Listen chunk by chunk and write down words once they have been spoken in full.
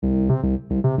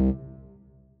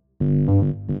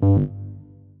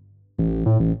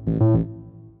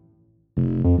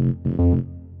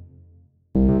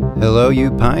Hello, you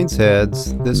Pines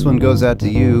heads. This one goes out to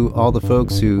you, all the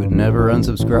folks who never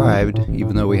unsubscribed,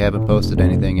 even though we haven't posted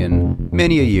anything in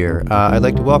many a year. I'd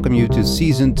like to welcome you to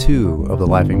Season 2 of the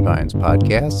Laughing Pines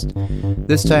podcast.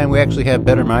 This time we actually have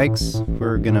better mics.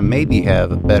 We're going to maybe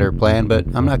have a better plan, but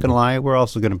I'm not going to lie, we're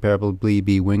also going to probably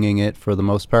be winging it for the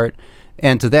most part.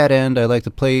 And to that end, I'd like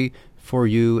to play for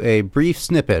you a brief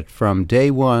snippet from Day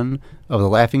 1 of the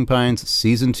Laughing Pines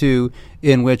Season 2,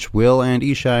 in which Will and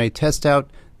Ishai test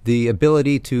out the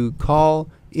ability to call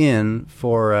in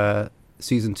for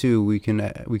Season 2. We can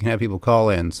have people call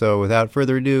in. So without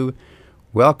further ado,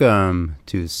 welcome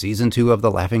to Season 2 of the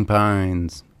Laughing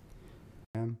Pines.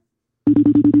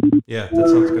 Yeah, that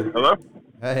sounds good. Hello?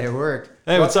 Hey, it worked.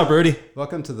 Hey, what's up, Rudy?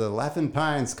 Welcome to the Laughing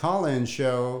Pines call-in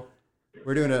show.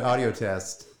 We're doing an audio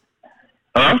test.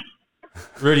 Hello?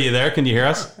 Rudy, you there? Can you hear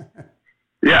us?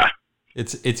 Yeah.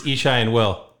 It's Ishai and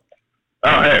Will.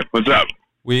 Oh, hey, what's up?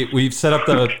 We've set up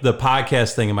the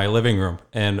podcast thing in my living room,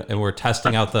 and we're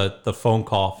testing out the phone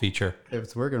call feature.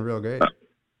 It's working real great.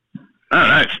 Oh,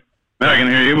 nice. Now I can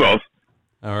hear you both.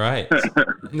 All right.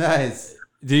 Nice.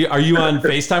 Are you on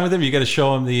FaceTime with him? You got to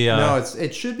show him the... No,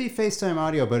 it should be FaceTime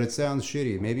audio, but it sounds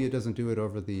shitty. Maybe it doesn't do it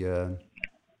over the...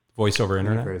 voice over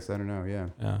internet? interface. I don't know, yeah.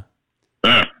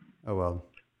 Yeah. Oh, well.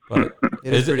 But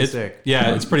It's pretty sick.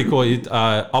 Yeah, it's pretty cool.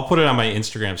 I'll put it on my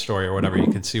Instagram story or whatever. You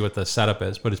can see what the setup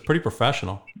is, but it's pretty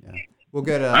professional. Yeah. We'll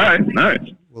get All right, nice.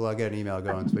 We'll get an email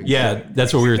going. So we can Yeah,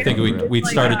 that's what we were thinking. We'd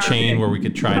start a chain where we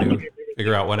could try to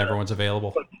figure out when everyone's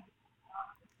available.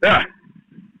 Yeah.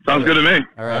 Sounds good to me.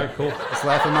 All right, cool. Let's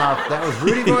laugh him off. That was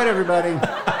Rudy Boyd, everybody.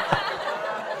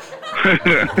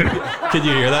 Can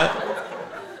you hear that?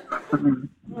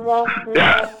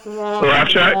 Yeah. The laugh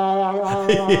track?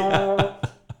 Yeah.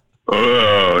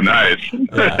 Oh, nice.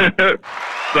 Yeah.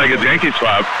 It's like a Yankee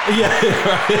swap.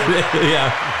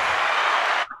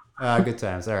 Yeah. Good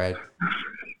times. All right.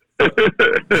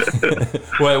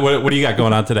 What do you got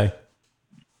going on today?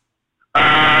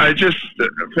 I just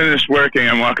finished working.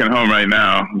 I'm walking home right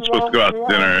now. I'm supposed to go out to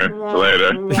dinner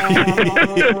later.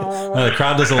 The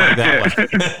crowd doesn't like that one.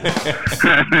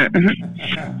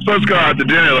 Supposed to go out to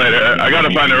dinner later. I got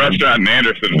to find a restaurant in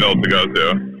Andersonville to go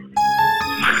to.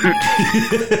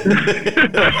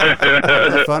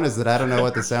 The fun is that I don't know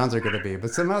what the sounds are going to be, but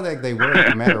somehow they work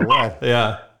no matter what.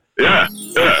 Yeah. Yeah.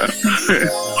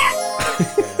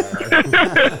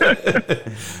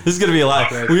 This is going to be a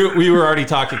lot. We were already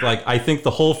talking, like, I think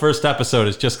the whole first episode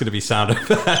is just going to be sound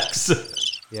effects.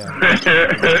 Yeah.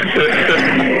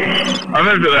 I'm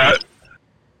into that.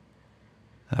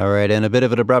 All right, and a bit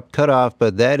of an abrupt cutoff,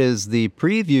 but that is the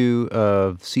preview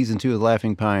of Season 2 of the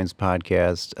Laughing Pines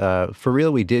podcast. For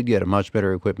real, we did get a much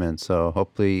better equipment, so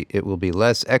hopefully it will be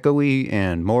less echoey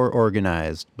and more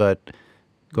organized. But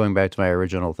going back to my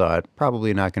original thought,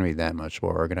 probably not going to be that much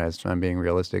more organized if I'm being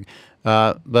realistic.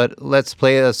 But let's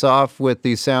play us off with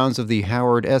the sounds of the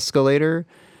Howard Escalator,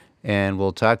 and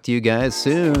we'll talk to you guys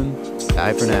soon.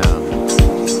 Bye for now.